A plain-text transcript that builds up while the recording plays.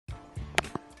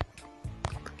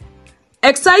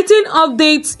Exciting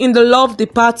updates in the love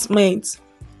department.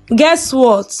 Guess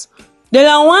what?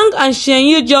 Wang and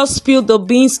Shen just spilled the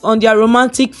beans on their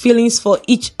romantic feelings for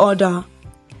each other.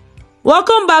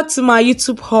 Welcome back to my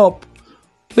YouTube hub,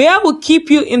 where I will keep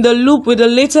you in the loop with the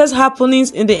latest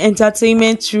happenings in the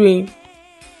entertainment realm.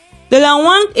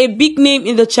 Wang, a big name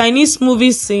in the Chinese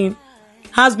movie scene,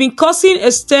 has been causing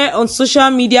a stir on social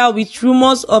media with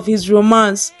rumors of his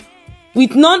romance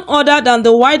with none other than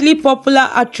the widely popular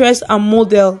actress and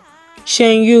model,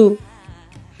 Shen.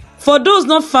 For those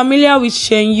not familiar with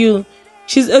Shen,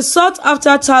 she's a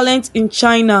sought-after talent in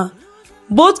China,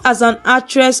 both as an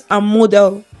actress and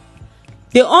model.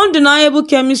 The undeniable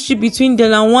chemistry between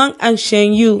Wang and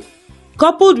Shen,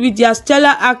 coupled with their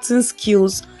stellar acting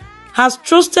skills, has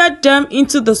thrusted them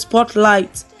into the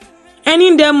spotlight,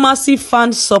 earning them massive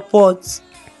fan support.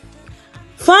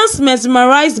 Fans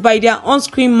mesmerized by their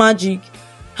on-screen magic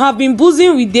have been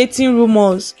buzzing with dating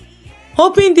rumors,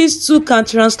 hoping these two can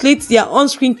translate their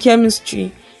on-screen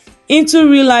chemistry into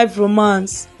real-life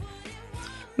romance.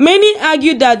 Many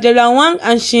argue that Wang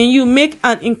and Shen make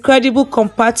an incredible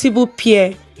compatible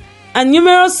pair, and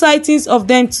numerous sightings of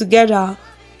them together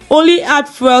only add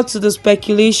fuel to the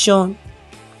speculation.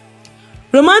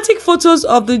 Romantic photos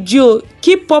of the duo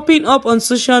keep popping up on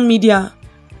social media,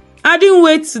 adding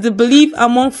weight to the belief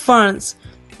among fans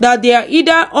that they are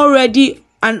either already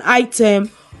an item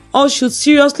or should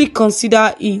seriously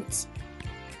consider it.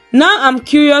 Now I'm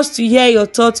curious to hear your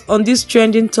thoughts on this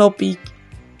trending topic.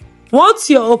 What's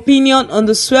your opinion on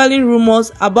the swirling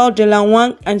rumors about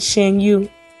Wang and Shen?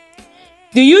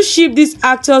 Do you ship these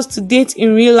actors to date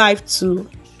in real life too?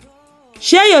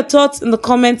 Share your thoughts in the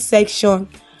comment section,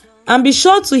 and be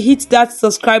sure to hit that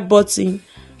subscribe button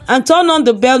and turn on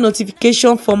the bell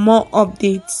notification for more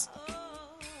updates.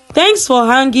 Thanks for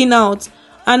hanging out,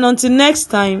 and until next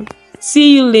time,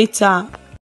 see you later.